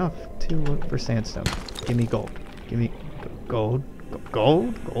creative enough to look for sandstone. Give me gold. Give me gold.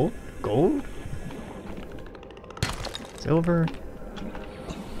 Gold? Gold? Gold? Silver?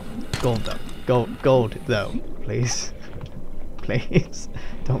 Gold though. Gold though. Please. Please.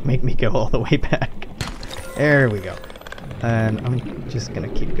 Don't make me go all the way back. There we go. And I'm just gonna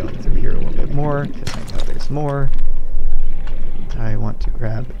keep going through here a little bit more, because I know there's more. I want to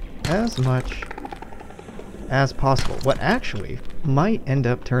grab as much as possible. What actually might end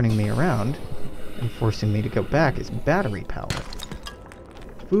up turning me around and forcing me to go back is battery power.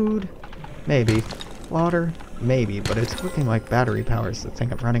 Food? Maybe. Water? Maybe, but it's looking like battery power is the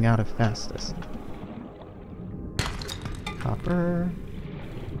thing I'm running out of fastest. Copper.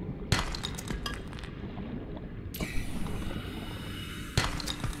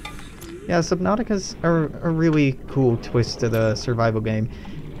 Yeah, Subnautica's a really cool twist to the survival game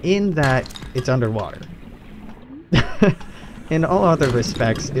in that it's underwater. In all other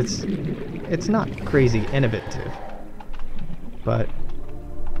respects, it's not crazy innovative. But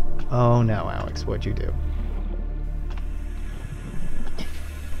oh no, Alex, what'd you do?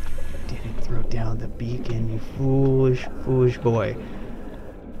 Didn't throw down the beacon, you foolish, foolish boy.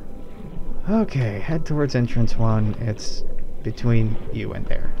 Okay, head towards entrance 1. It's between you and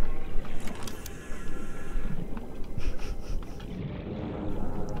there.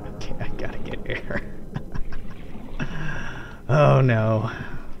 Okay, I gotta get air. Oh no.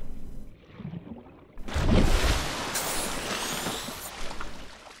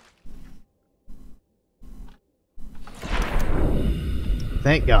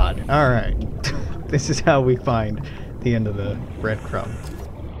 Thank God. Alright. This is how we find the end of the breadcrumb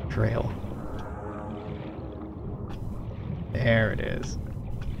trail. There it is.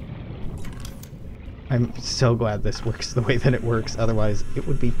 I'm so glad this works the way that it works, otherwise it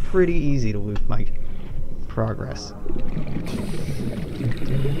would be pretty easy to lose my progress.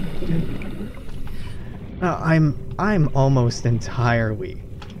 Now, I'm almost entirely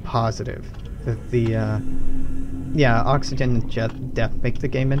positive that the yeah, oxygen and depth make the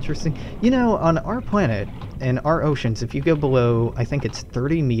game interesting. You know, on our planet and our oceans, if you go below, I think it's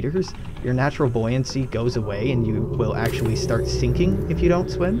 30 meters, your natural buoyancy goes away and you will actually start sinking if you don't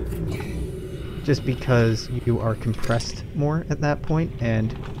swim. Just because you are compressed more at that point,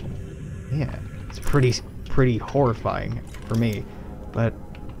 and yeah, it's pretty horrifying for me, but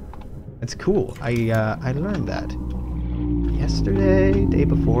it's cool. I learned that yesterday, day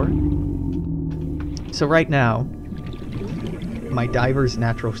before. So right now, my diver's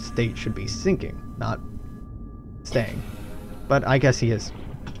natural state should be sinking, not staying. But I guess he is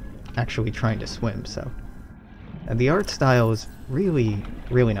actually trying to swim, so. And the art style is really,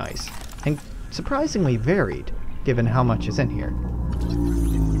 really nice. And surprisingly varied, given how much is in here.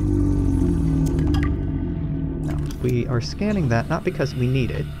 we are scanning that not because we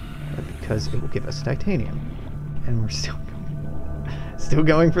need it, but because it will give us titanium. And we're still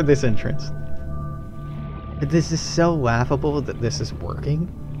going for this entrance. This is so laughable that this is working.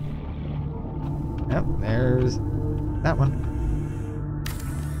 Yep, there's that one.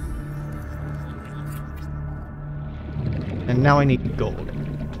 And now I need gold.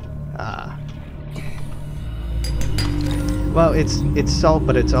 Ah. Well, it's salt,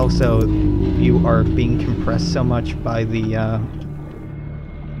 but it's also you are being compressed so much by the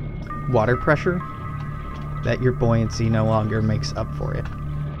water pressure that your buoyancy no longer makes up for it.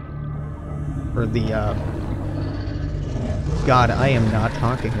 Or the God, I am not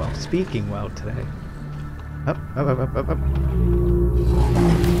speaking well today. Up.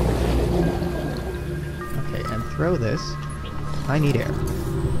 Okay, and throw this. I need air.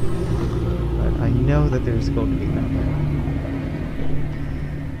 But I know that there's gold to be found there.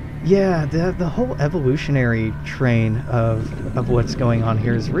 Yeah, the whole evolutionary train of what's going on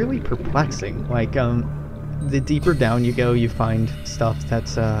here is really perplexing. Like, the deeper down you go, you find stuff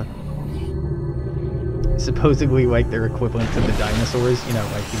that's, supposedly like they're equivalent to the dinosaurs, you know,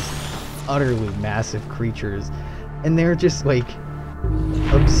 like these utterly massive creatures. And they're just, like,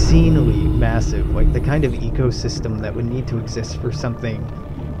 obscenely massive, like the kind of ecosystem that would need to exist for something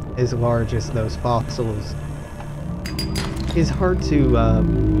as large as those fossils is hard to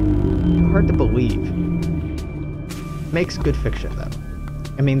believe. Makes good fiction, though.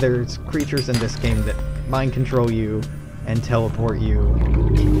 I mean, there's creatures in this game that mind control you and teleport you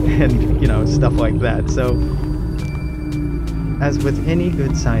and, you know, stuff like that. So, as with any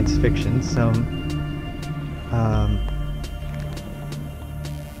good science fiction,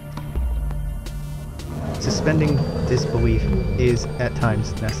 suspending disbelief is at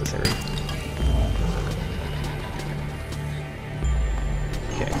times necessary.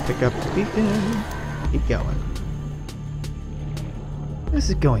 Okay, pick up the beacon. Keep going. This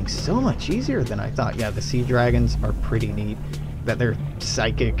is going so much easier than I thought. Yeah, the sea dragons are pretty neat. That they're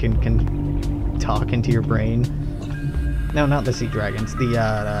psychic and can talk into your brain. No, not the sea dragons. The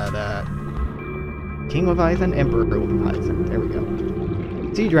King Leviathan, Emperor Leviathan. There we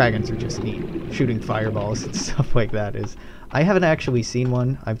go. Sea dragons are just neat. Shooting fireballs and stuff like that is... I haven't actually seen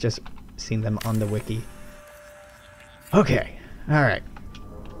one. I've just seen them on the wiki. Okay. Alright.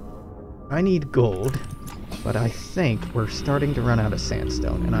 I need gold. But I think we're starting to run out of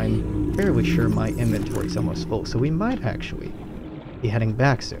sandstone. And I'm fairly sure my inventory's almost full. So we might actually be heading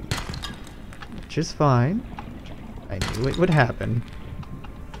back soon. Which is fine. I knew it would happen.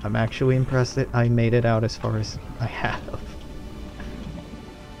 I'm actually impressed that I made it out as far as I have.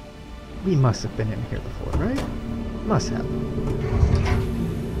 We must have been in here before, right? Must have.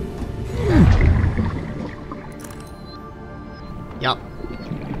 Yup.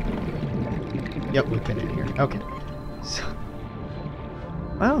 Yep, we've been in here. Okay. So,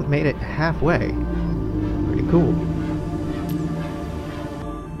 well, made it halfway. Pretty cool.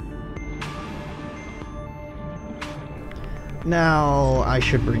 Now, I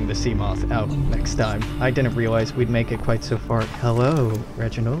should bring the sea moth out next time. I didn't realize we'd make it quite so far. Hello,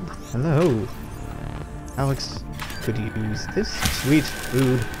 Reginald. Hello. Alex could use this sweet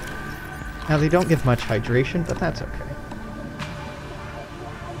food. Now, they don't give much hydration, but that's okay.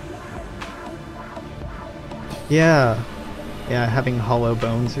 Yeah. Yeah, having hollow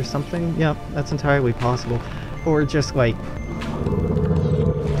bones or something. Yep, that's entirely possible. Or just like...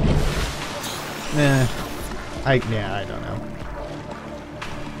 I don't know.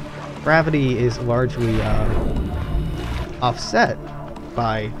 Gravity is largely offset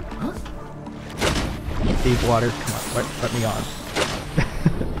by deep water. Come on, let me on.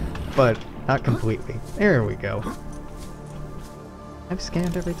 But not completely. There we go. I've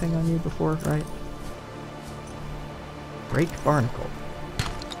scanned everything on you before, right? Break barnacle.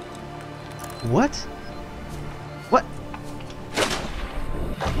 What? What?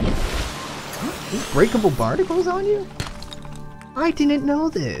 Breakable barnacles on you? I didn't know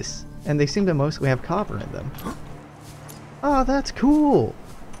this. And they seem to mostly have copper in them. Oh, that's cool.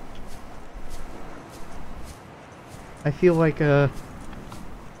 I feel like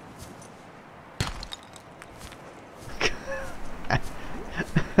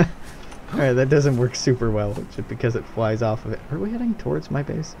Alright, that doesn't work super well, just because it flies off of it. Are we heading towards my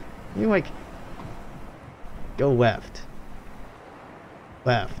base? You like... Go left.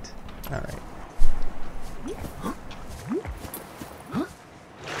 Left. Alright.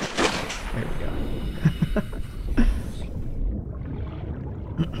 There we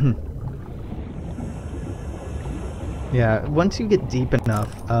go. Yeah, once you get deep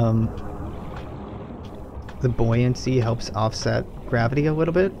enough, the buoyancy helps offset gravity a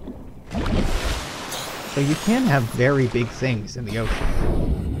little bit. So you can have very big things in the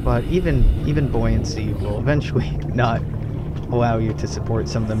ocean, but even buoyancy will eventually not allow you to support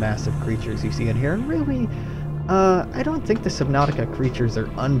some of the massive creatures you see in here. And really, I don't think the Subnautica creatures are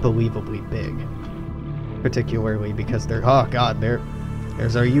unbelievably big, particularly because they're, oh god,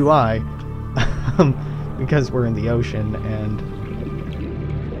 there's our UI, because we're in the ocean, and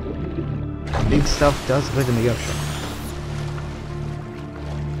big stuff does live in the ocean.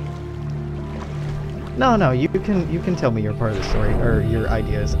 No, you can tell me your part of the story, or your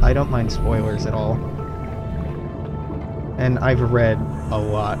ideas. I don't mind spoilers at all. And I've read a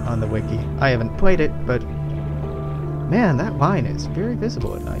lot on the wiki. I haven't played it, but man, that line is very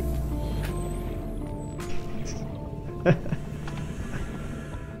visible at night.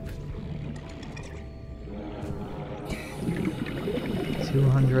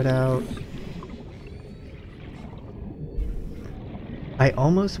 200 out. I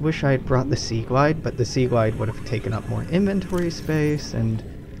almost wish I had brought the Sea Glide, but the Sea Glide would have taken up more inventory space, and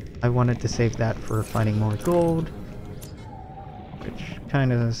I wanted to save that for finding more gold, which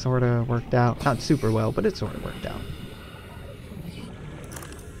kind of, sort of worked out. Not super well, but it sort of worked out.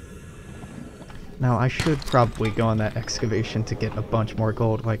 Now, I should probably go on that excavation to get a bunch more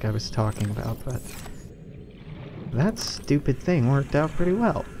gold like I was talking about, but that stupid thing worked out pretty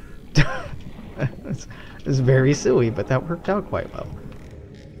well. It's very silly, but that worked out quite well.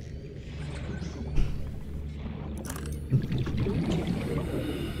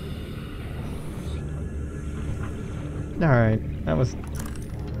 Alright, that was...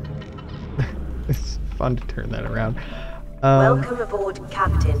 it's fun to turn that around. Welcome aboard,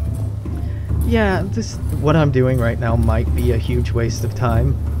 Captain. Yeah, what I'm doing right now might be a huge waste of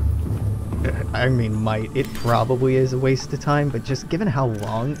time. I mean, might. It probably is a waste of time, but just given how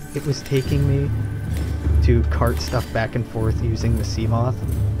long it was taking me to cart stuff back and forth using the sea moth,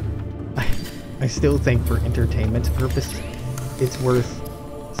 I still think for entertainment purpose, it's worth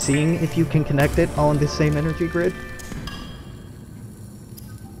seeing if you can connect it all in the same energy grid.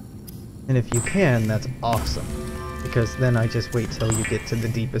 And if you can, that's awesome, because then I just wait till you get to the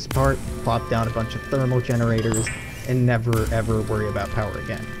deepest part, plop down a bunch of thermal generators, and never ever worry about power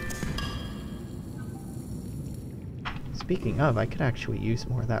again. Speaking of, I could actually use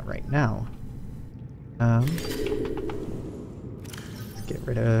more of that right now. Let's get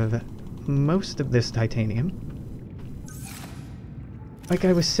rid of most of this titanium. Like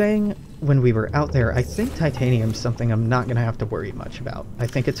I was saying when we were out there, I think titanium's something I'm not going to have to worry much about. I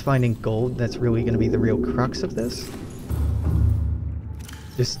think it's finding gold that's really going to be the real crux of this.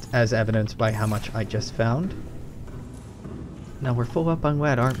 Just as evidenced by how much I just found. Now we're full up on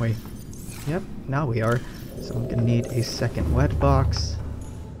lead, aren't we? Yep, now we are. So I'm going to need a second lead box.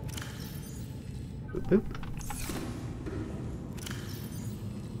 Boop, boop.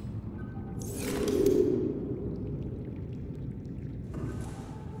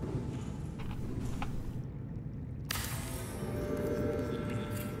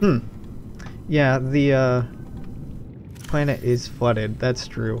 Yeah, the planet is flooded, that's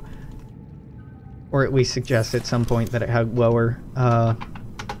true. Or at least suggests at some point that it had lower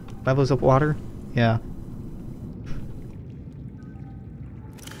levels of water. Yeah.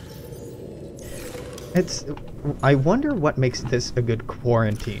 I wonder what makes this a good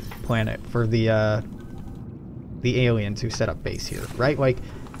quarantine planet for the aliens who set up base here, right? Like,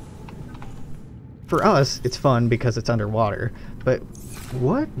 for us, it's fun because it's underwater, but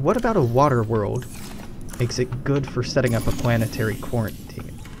what about a water world makes it good for setting up a planetary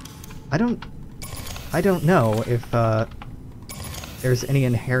quarantine? I don't know if there's any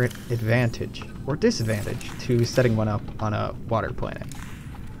inherent advantage or disadvantage to setting one up on a water planet.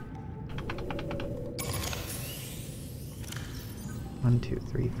 1, 2,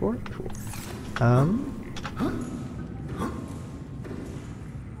 3, 4. Cool.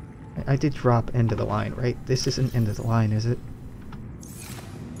 I did drop end of the line, right? This isn't end of the line, is it?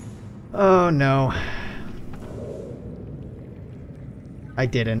 Oh no. I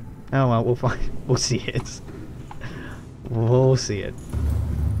didn't. Oh well, we'll find. We'll see it. We'll see it.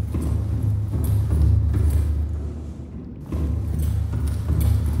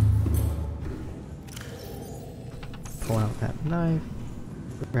 Pull out that knife.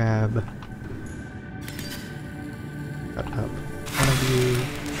 Grab. Cut up one of you.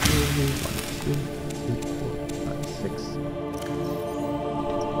 2, 1, 2, 3, 4, 5, 6. 6,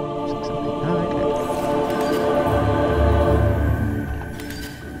 7, 8, 9.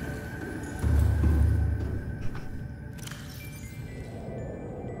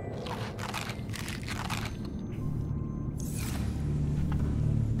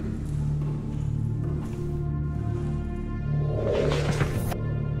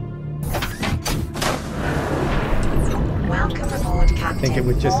 think it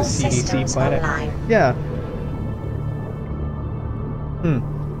was just a All CDC systems planet. online. Yeah.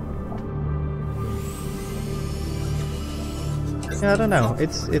 Yeah, I don't know.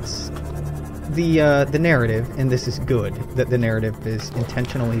 It's the narrative, and this is good that the narrative is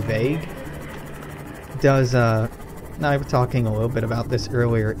intentionally vague. Does now I was talking a little bit about this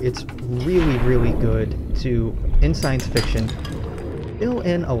earlier. It's really, really good to, in science fiction, fill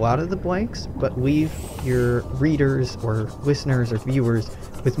in a lot of the blanks, but leave your readers or listeners or viewers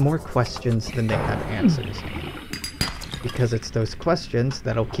with more questions than they have answers. Because it's those questions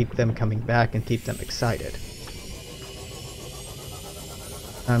that'll keep them coming back and keep them excited.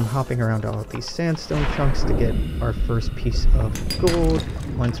 I'm hopping around all of these sandstone chunks to get our first piece of gold.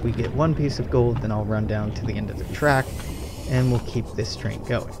 Once we get one piece of gold, then I'll run down to the end of the track, and we'll keep this train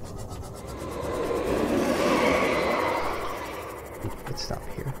going. Let's stop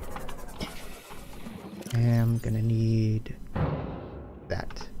here. And I'm gonna need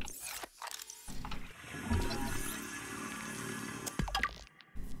that.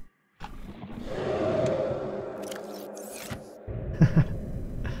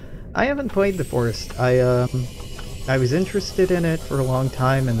 I haven't played the forest. I was interested in it for a long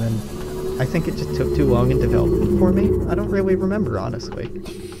time, and then I think it just took too long in development for me. I don't really remember, honestly.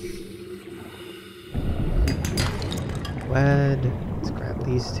 Lead. Let's grab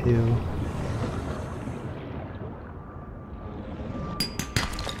these two.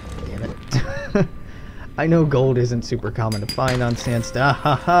 Damn it. I know gold isn't super common to find on sandstone. Ah,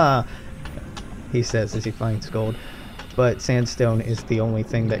 ha, ha, he says as he finds gold. But sandstone is the only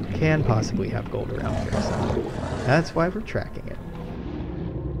thing that can possibly have gold around here, so that's why we're tracking it.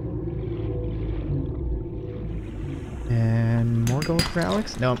 And more gold for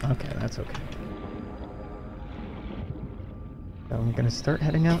Alex? No, okay, that's okay. So I'm gonna start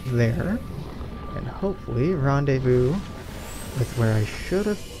heading out there, and hopefully rendezvous with where I should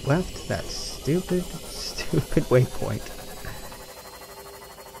have left that stupid waypoint.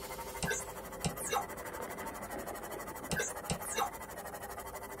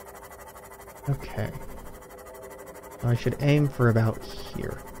 Okay. I should aim for about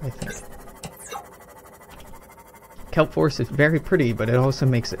here, I think. Kelp Forest is very pretty, but it also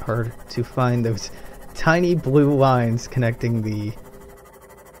makes it hard to find those tiny blue lines connecting the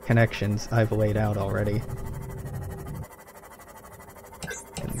connections I've laid out already.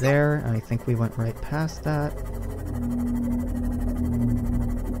 And there, I think we went right past that.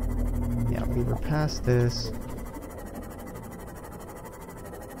 Yeah, we were past this.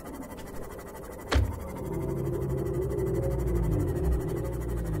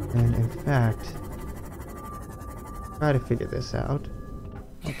 And in fact, try to figure this out.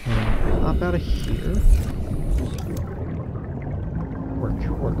 Okay, hop out of here.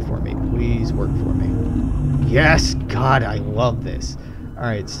 Work for me. Please work for me. Yes! God, I love this.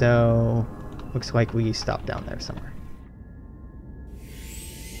 Alright, so looks like we stopped down there somewhere.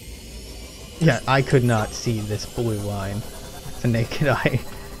 Yeah, I could not see this blue line with the naked eye.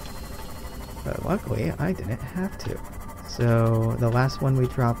 But luckily, I didn't have to. So the last one we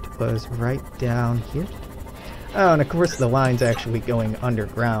dropped was right down here. Oh, and of course the line's actually going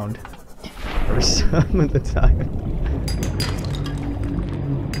underground for some of the time.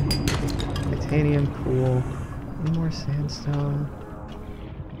 Titanium, cool. One more sandstone.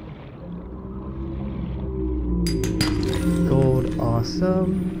 Gold,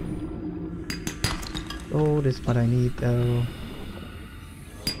 awesome. Gold is what I need though.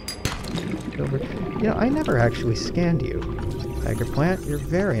 Over. You know, I never actually scanned you. Tiger plant, you're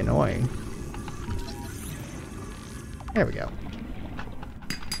very annoying. There we go.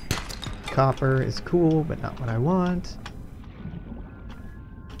 Copper is cool, but not what I want.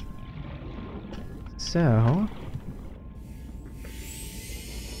 So,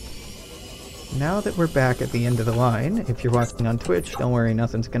 now that we're back at the end of the line, if you're watching on Twitch, don't worry,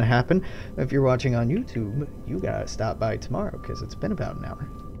 nothing's gonna happen. If you're watching on YouTube, you gotta stop by tomorrow, because it's been about an hour.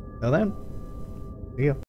 Till then, see ya.